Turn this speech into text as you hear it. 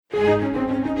The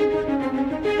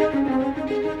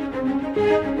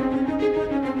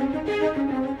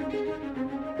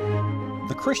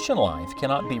Christian life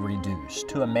cannot be reduced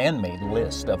to a man-made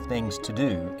list of things to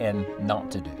do and not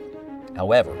to do.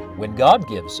 However, when God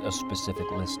gives a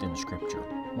specific list in Scripture,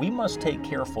 we must take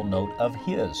careful note of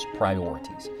His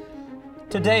priorities.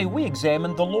 Today we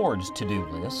examine the Lord's to-do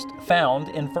list found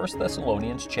in 1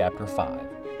 Thessalonians chapter 5.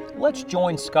 Let's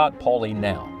join Scott Pauley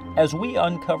now as we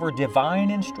uncover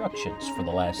divine instructions for the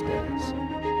last days.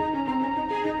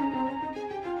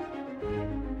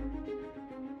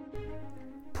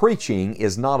 Preaching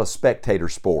is not a spectator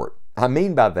sport. I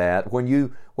mean by that, when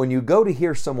you go to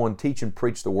hear someone teach and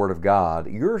preach the Word of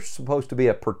God, you're supposed to be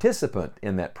a participant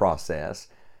in that process,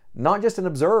 not just an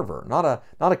observer, not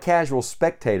a casual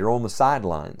spectator on the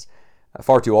sidelines.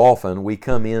 Far too often we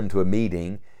come into a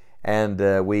meeting and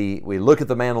we look at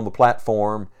the man on the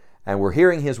platform and we're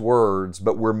hearing his words,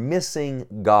 but we're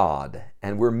missing God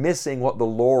and we're missing what the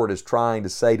Lord is trying to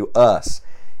say to us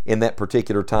in that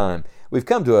particular time. We've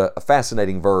come to a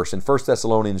fascinating verse in 1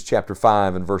 Thessalonians chapter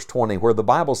 5 and verse 20 where the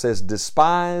Bible says,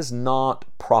 "Despise not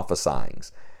prophesying."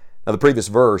 Now the previous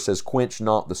verse says, "Quench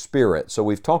not the Spirit." So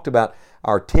we've talked about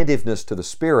our attentiveness to the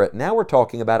Spirit. Now we're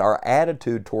talking about our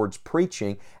attitude towards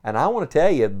preaching, and I want to tell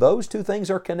you, those two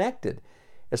things are connected.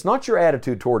 It's not your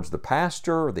attitude towards the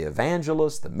pastor, the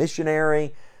evangelist, the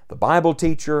missionary, the Bible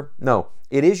teacher. No,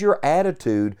 it is your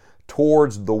attitude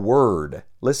towards the Word.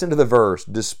 Listen to the verse,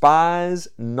 "Despise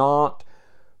not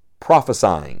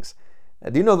prophesying."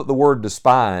 Do you know that the word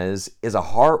despise is a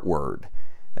heart word?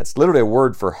 It's literally a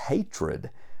word for hatred,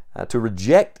 to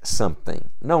reject something.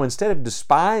 No, instead of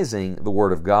despising the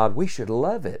Word of God, we should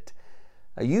love it.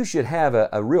 You should have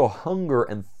a real hunger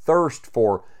and thirst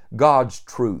for God's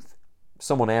truth.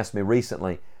 Someone asked me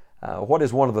recently, what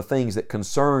is one of the things that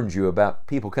concerns you about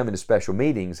people coming to special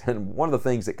meetings? And one of the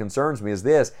things that concerns me is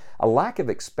this, a lack of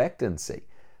expectancy.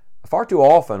 Far too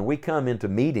often we come into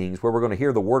meetings where we're going to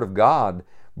hear the Word of God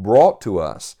brought to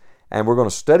us and we're going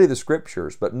to study the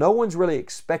Scriptures, but no one's really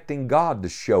expecting God to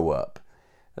show up.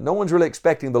 No one's really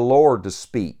expecting the Lord to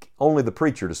speak, only the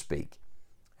preacher to speak.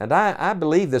 And I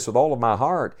believe this with all of my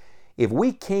heart. If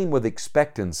we came with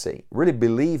expectancy, really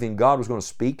believing God was going to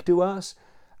speak to us,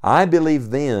 I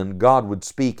believe then God would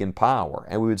speak in power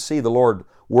and we would see the Lord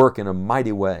work in a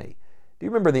mighty way. Do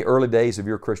you remember in the early days of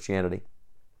your Christianity,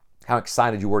 how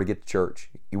excited you were to get to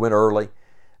church? You went early,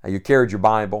 you carried your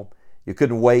Bible, you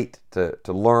couldn't wait to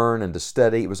learn and to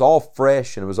study. It was all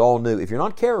fresh and it was all new. If you're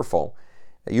not careful,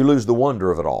 you lose the wonder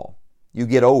of it all. You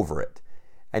get over it.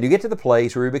 And you get to the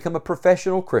place where you become a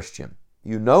professional Christian.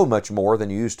 You know much more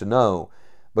than you used to know,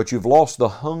 but you've lost the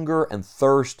hunger and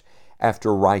thirst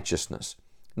after righteousness.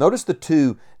 Notice the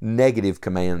two negative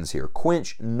commands here.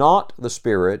 Quench not the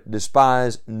Spirit,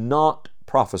 despise not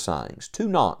prophesying. Two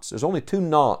nots. There's only two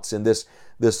nots in this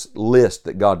list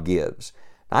that God gives.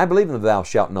 I believe in the thou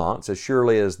shalt nots as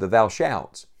surely as the thou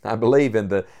shalts. I believe in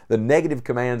the negative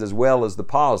commands as well as the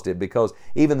positive, because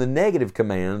even the negative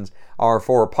commands are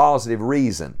for a positive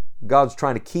reason. God's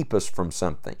trying to keep us from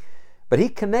something. But He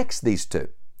connects these two.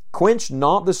 Quench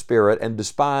not the Spirit and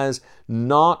despise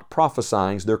not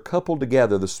prophesying. They're coupled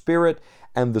together, the Spirit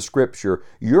and the Scripture.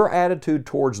 Your attitude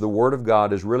towards the Word of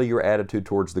God is really your attitude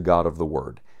towards the God of the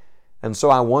Word. And so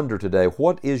I wonder today,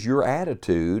 what is your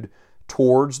attitude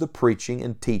towards the preaching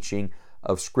and teaching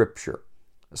of Scripture?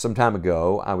 Some time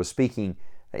ago, I was speaking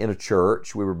in a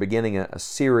church. We were beginning a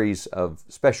series of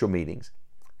special meetings.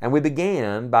 And we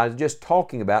began by just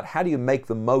talking about how do you make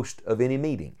the most of any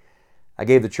meeting. I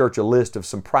gave the church a list of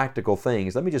some practical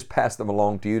things. Let me just pass them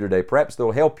along to you today. Perhaps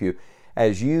they'll help you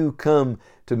as you come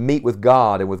to meet with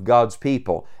God and with God's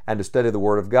people and to study the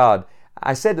Word of God.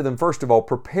 I said to them, first of all,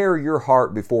 prepare your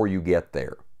heart before you get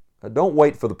there. Don't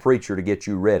wait for the preacher to get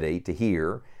you ready to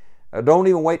hear. Don't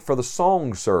even wait for the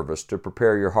song service to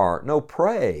prepare your heart. No,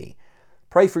 pray.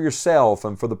 Pray for yourself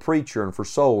and for the preacher and for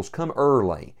souls. Come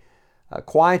early.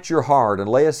 Quiet your heart and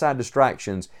lay aside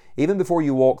distractions even before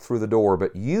you walk through the door,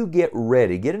 but you get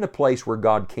ready. Get in a place where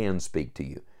God can speak to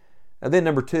you. And then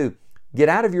number two, get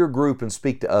out of your group and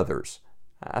speak to others.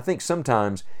 I think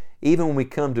sometimes, even when we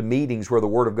come to meetings where the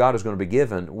Word of God is going to be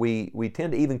given, we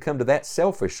tend to even come to that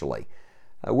selfishly.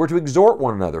 We're to exhort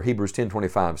one another, Hebrews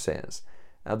 10:25 says.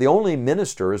 The only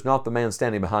minister is not the man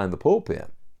standing behind the pulpit.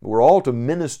 We're all to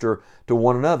minister to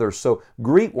one another, so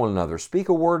greet one another, speak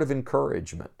a word of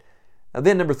encouragement. And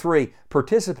then number three,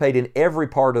 participate in every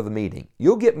part of the meeting.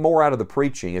 You'll get more out of the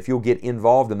preaching if you'll get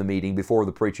involved in the meeting before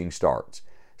the preaching starts.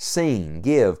 Sing,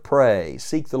 give, pray,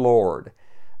 seek the Lord.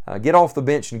 Get off the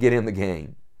bench and get in the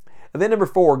game. And then number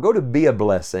four, go to be a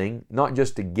blessing, not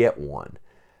just to get one.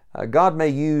 God may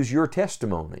use your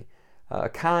testimony, a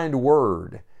kind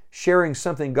word, sharing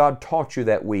something God taught you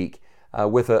that week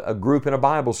with a group in a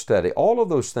Bible study. All of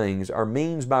those things are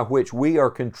means by which we are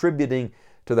contributing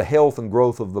to the health and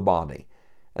growth of the body.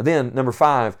 And then, number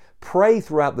 5, pray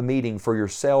throughout the meeting for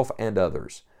yourself and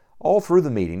others. All through the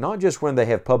meeting, not just when they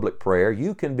have public prayer.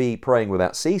 You can be praying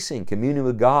without ceasing, communing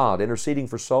with God, interceding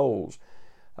for souls.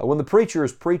 When the preacher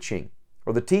is preaching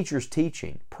or the teacher is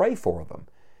teaching, pray for them.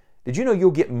 Did you know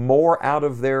you'll get more out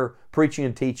of their preaching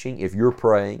and teaching if you're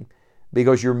praying?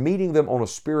 Because you're meeting them on a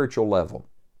spiritual level.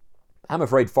 I'm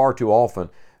afraid far too often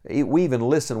we even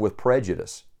listen with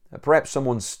prejudice. Perhaps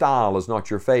someone's style is not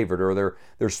your favorite, or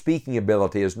their speaking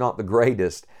ability is not the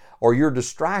greatest, or you're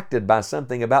distracted by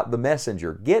something about the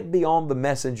messenger. Get beyond the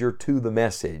messenger to the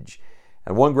message.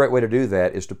 And one great way to do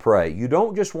that is to pray. You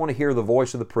don't just want to hear the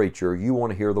voice of the preacher, you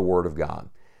want to hear the Word of God.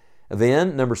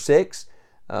 Then, number 6,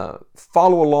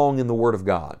 follow along in the Word of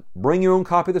God. Bring your own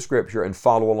copy of the Scripture and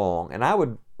follow along. And I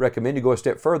would recommend you go a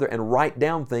step further and write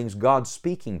down things God's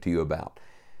speaking to you about.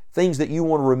 Things that you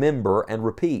want to remember and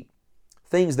repeat.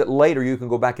 Things that later you can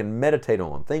go back and meditate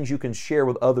on. Things you can share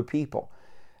with other people.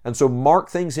 And so mark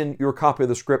things in your copy of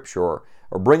the Scripture,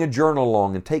 or bring a journal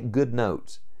along and take good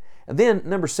notes. And then,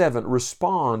 number 7,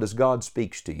 respond as God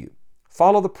speaks to you.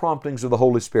 Follow the promptings of the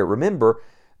Holy Spirit. Remember,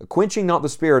 quenching not the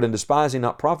Spirit and despising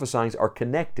not prophesying are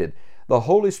connected. The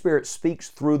Holy Spirit speaks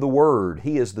through the Word.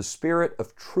 He is the Spirit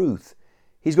of truth.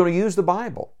 He's going to use the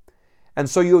Bible. And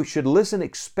so you should listen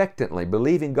expectantly,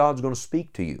 believing God's going to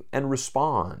speak to you, and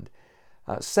respond.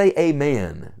 Say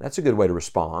amen. That's a good way to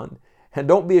respond. And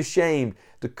don't be ashamed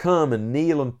to come and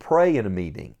kneel and pray in a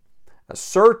meeting.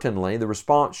 Certainly, the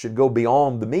response should go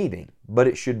beyond the meeting, but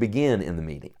it should begin in the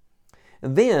meeting.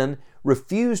 And then,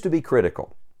 refuse to be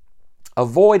critical.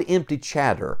 Avoid empty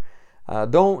chatter.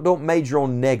 Don't major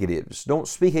on negatives. Don't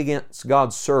speak against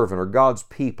God's servant or God's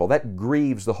people. That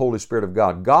grieves the Holy Spirit of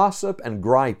God. Gossip and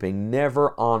griping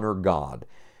never honor God.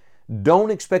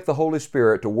 Don't expect the Holy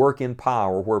Spirit to work in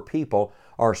power where people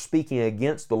are speaking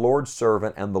against the Lord's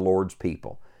servant and the Lord's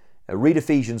people. Read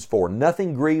Ephesians 4.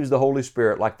 Nothing grieves the Holy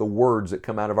Spirit like the words that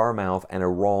come out of our mouth and a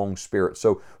wrong spirit.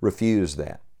 So refuse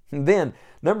that. And then,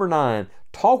 number 9,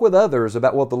 talk with others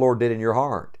about what the Lord did in your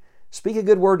heart. Speak a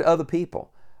good word to other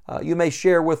people. You may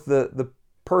share with the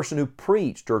person who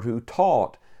preached or who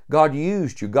taught, God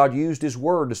used you. God used His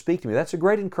Word to speak to me. That's a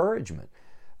great encouragement.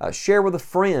 Share with a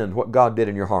friend what God did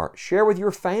in your heart. Share with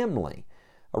your family,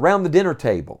 around the dinner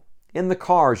table, in the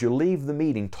car as you leave the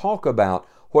meeting. Talk about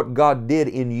what God did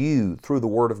in you through the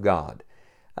Word of God.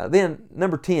 Then,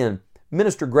 number 10,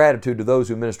 minister gratitude to those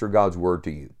who minister God's Word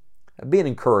to you. Be an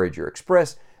encourager.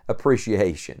 Express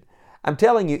appreciation. I'm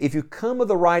telling you, if you come with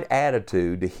the right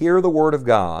attitude to hear the Word of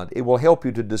God, it will help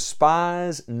you to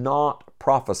despise not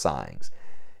prophesying.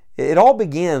 It all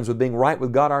begins with being right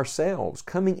with God ourselves,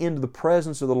 coming into the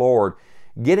presence of the Lord,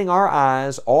 getting our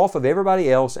eyes off of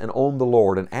everybody else and on the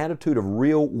Lord, an attitude of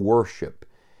real worship,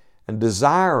 and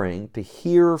desiring to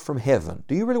hear from heaven.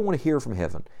 Do you really want to hear from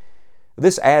heaven?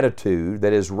 This attitude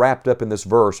that is wrapped up in this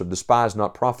verse of despise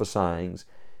not prophesying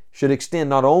should extend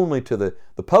not only to the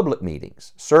public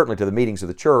meetings, certainly to the meetings of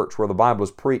the church where the Bible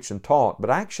is preached and taught, but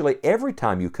actually every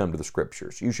time you come to the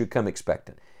Scriptures, you should come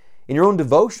expectant. In your own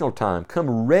devotional time,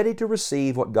 come ready to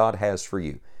receive what God has for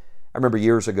you. I remember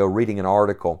years ago reading an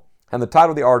article, and the title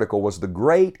of the article was The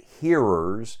Great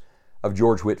Hearers of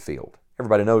George Whitefield.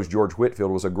 Everybody knows George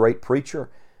Whitefield was a great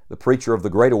preacher, the preacher of the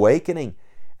Great Awakening.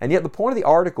 And yet the point of the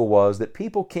article was that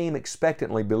people came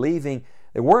expectantly believing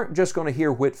they weren't just going to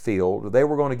hear Whitefield, they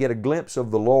were going to get a glimpse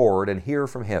of the Lord and hear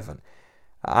from heaven.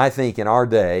 I think in our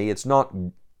day, it's not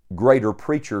greater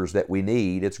preachers that we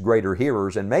need, it's greater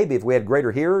hearers. And maybe if we had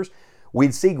greater hearers,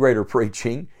 we'd see greater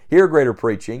preaching, hear greater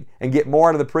preaching, and get more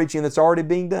out of the preaching that's already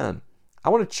being done. I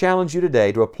want to challenge you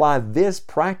today to apply this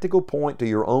practical point to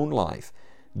your own life.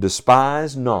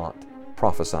 Despise not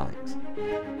prophesying.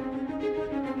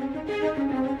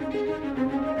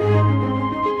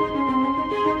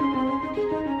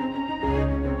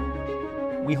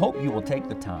 We hope you will take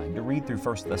the time to read through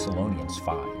 1 Thessalonians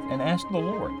 5 and ask the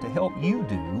Lord to help you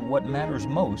do what matters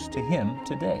most to Him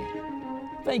today.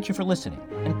 Thank you for listening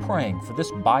and praying for this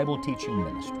Bible teaching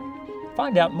ministry.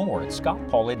 Find out more at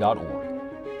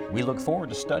scottpauley.org. We look forward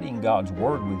to studying God's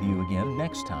Word with you again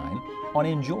next time on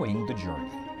Enjoying the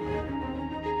Journey.